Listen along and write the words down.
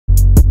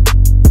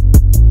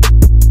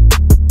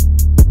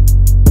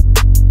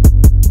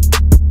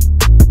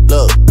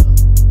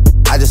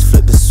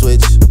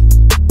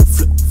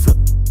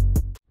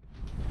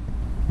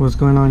What's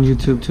going on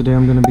YouTube? Today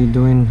I'm going to be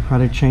doing how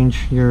to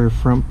change your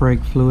front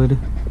brake fluid.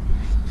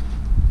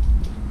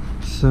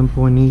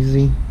 Simple and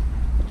easy.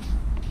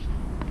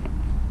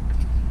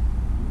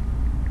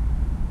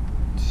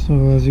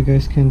 So as you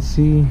guys can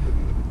see,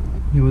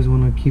 you always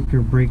want to keep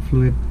your brake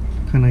fluid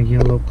kind of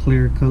yellow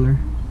clear color.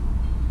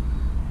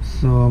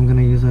 So I'm going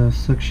to use a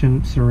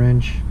suction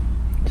syringe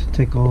to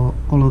take all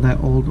of that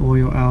old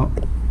oil out,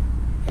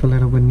 fill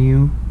it up with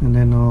new, and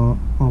then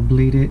I'll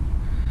bleed it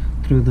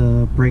through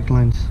the brake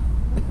lines.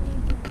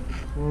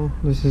 Well,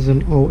 this is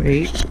an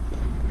 08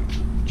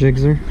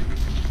 Gixxer.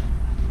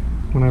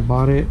 When I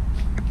bought it,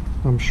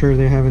 I'm sure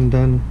they haven't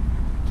done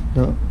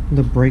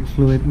the brake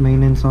fluid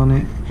maintenance on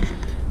it,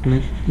 and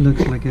it looks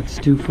like it's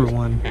due for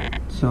one.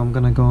 So I'm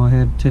gonna go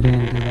ahead today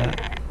and do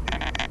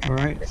that.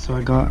 Alright, so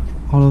I got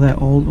all of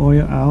that old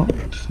oil out.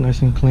 It's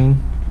nice and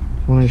clean.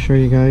 I want to show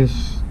you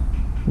guys,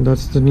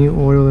 that's the new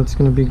oil that's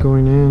going to be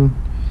going in,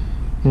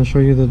 and show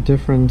you the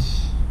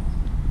difference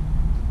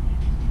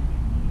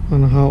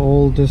on how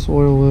old this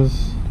oil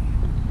was.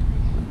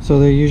 So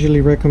they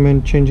usually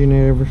recommend changing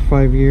it every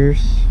 5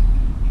 years.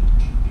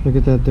 Look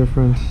at that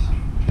difference.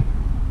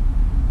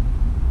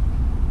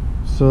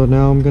 So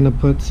now I'm gonna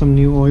put some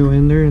new oil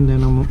in there, and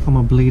then I'm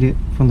gonna bleed it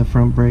from the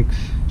front brakes.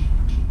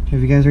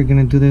 If you guys are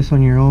gonna do this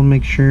on your own,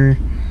 make sure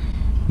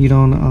you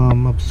don't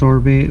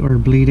absorb it or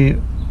bleed it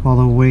all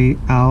the way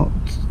out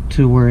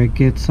to where it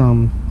gets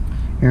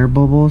air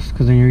bubbles,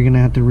 because then you're gonna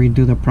have to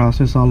redo the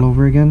process all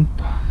over again.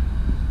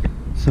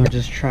 So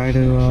just try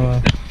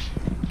to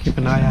keep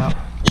an eye out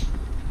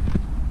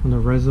on the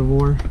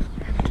reservoir.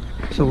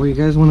 So what you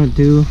guys want to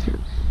do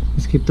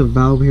is keep the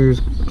valve here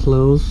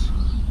closed.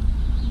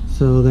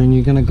 So then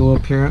you're gonna go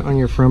up here on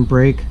your front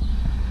brake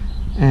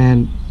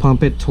and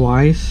pump it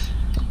twice,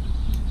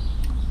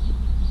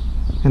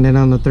 and then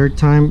on the third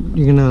time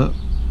you're gonna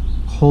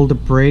hold the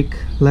brake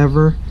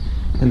lever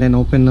and then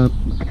open up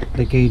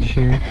the gauge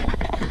here,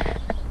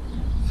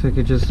 so you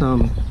could just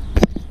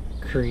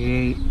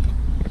create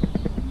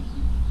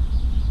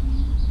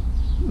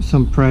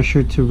some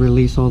pressure to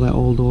release all that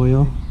old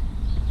oil.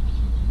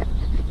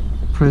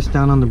 Press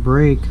down on the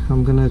brake.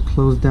 I'm gonna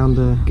close down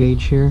the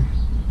gauge here,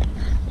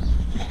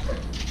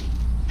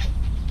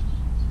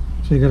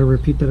 so you gotta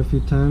repeat that a few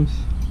times.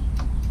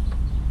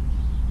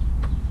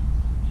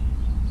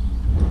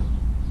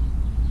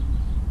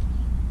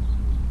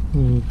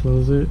 And you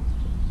close it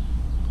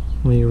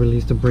when you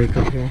release the brake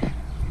up here.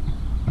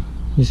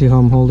 You see how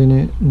I'm holding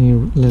it, and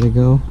you let it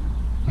go.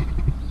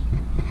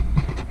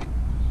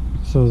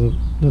 So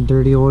the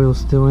dirty oil is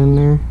still in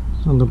there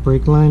on the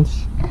brake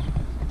lines.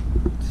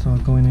 So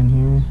going in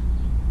here.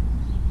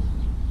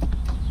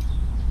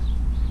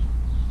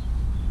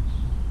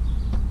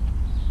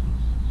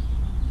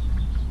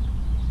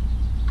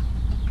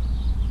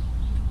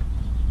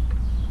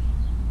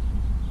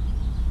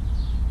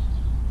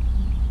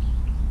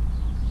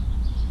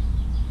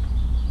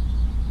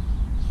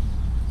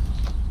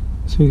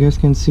 So you guys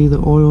can see the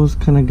oil is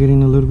kind of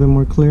getting a little bit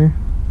more clear,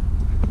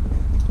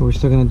 but we're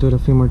still going to do it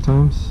a few more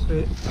times.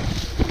 You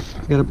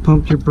got to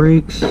pump your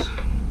brakes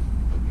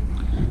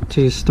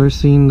till you start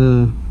seeing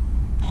the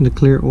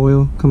clear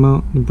oil come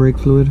out, the brake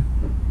fluid,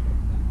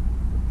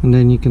 and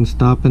then you can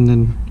stop and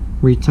then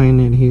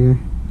retighten it here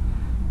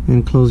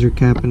and close your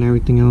cap and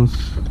everything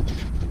else.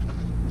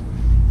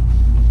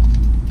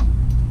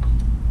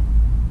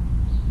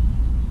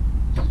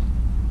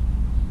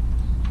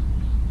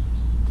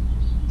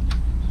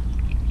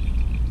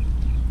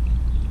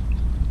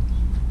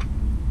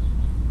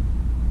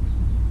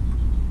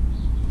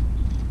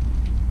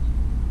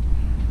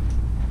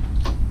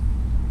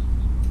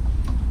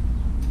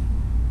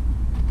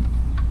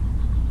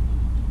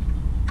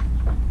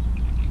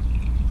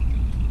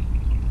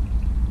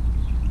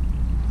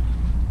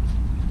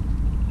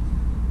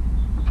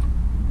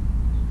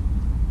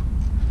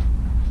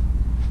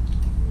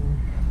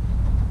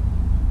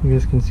 You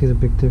guys can see the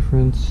big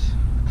difference.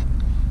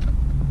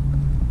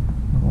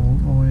 The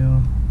old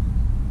oil.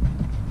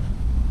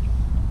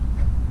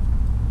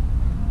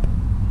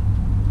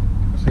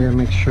 So you gotta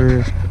make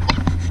sure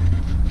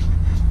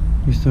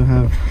you still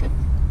have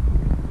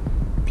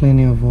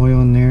plenty of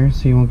oil in there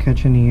so you won't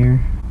catch any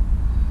air,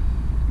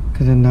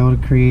 because then that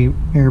would create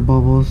air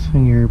bubbles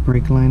in your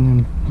brake line,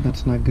 and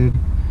that's not good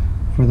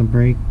for the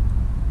brake.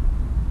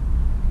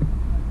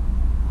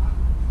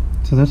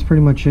 So that's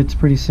pretty much it. It's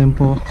pretty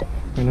simple.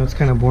 I know it's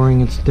kind of boring,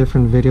 it's a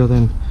different video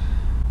than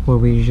what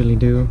we usually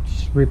do.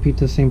 Just repeat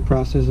the same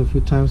process a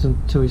few times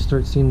until you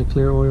start seeing the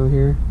clear oil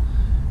here,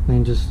 and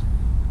then just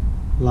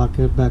lock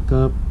it back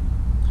up.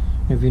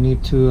 If you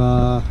need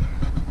to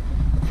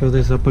fill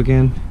this up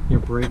again, your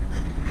brake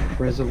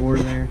reservoir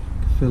there,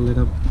 fill it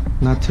up,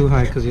 not too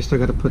high because you still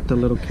got to put the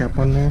little cap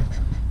on there.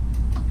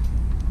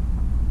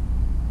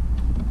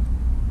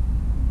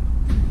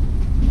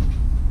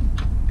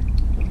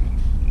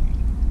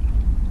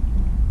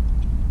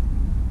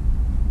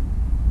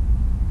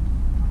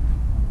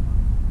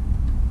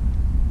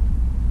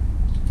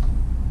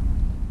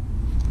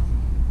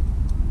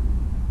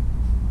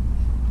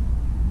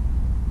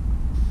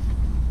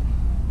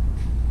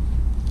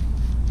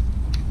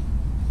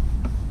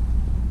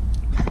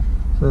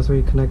 that's where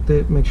you connect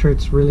it. Make sure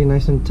it's really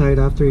nice and tight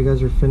after you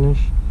guys are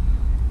finished,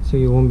 so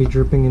you won't be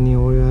dripping any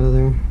oil out of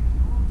there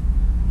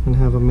and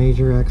have a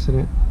major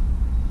accident.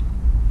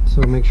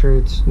 So make sure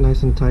it's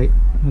nice and tight.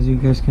 As you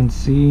guys can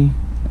see,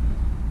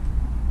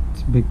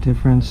 it's a big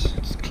difference.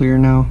 It's clear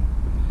now.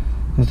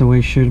 That's the way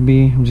it should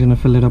be. I'm just gonna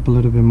fill it up a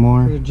little bit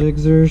more. For the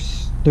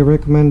jigsers, they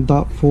recommend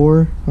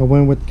 .4. I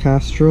went with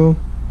CASTROL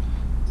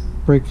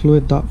brake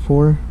fluid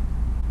 .4.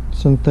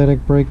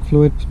 Synthetic brake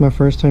fluid. It's my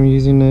first time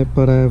using it,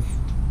 but I've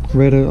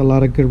read a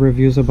lot of good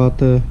reviews about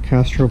the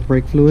CASTROL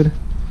brake fluid.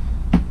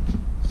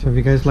 So if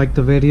you guys like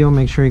the video,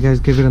 make sure you guys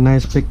give it a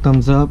nice big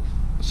thumbs up.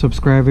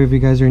 Subscribe if you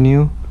guys are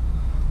new.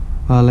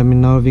 Let me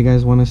know if you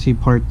guys want to see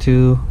part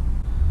 2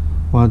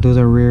 while I do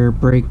the rear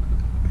brake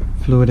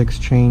fluid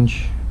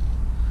exchange.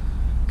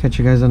 Catch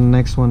you guys on the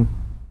next one.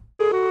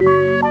 Let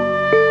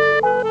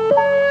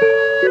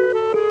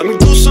me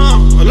do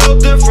something a little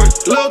different,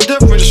 just a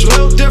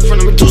little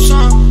different. Let me do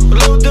something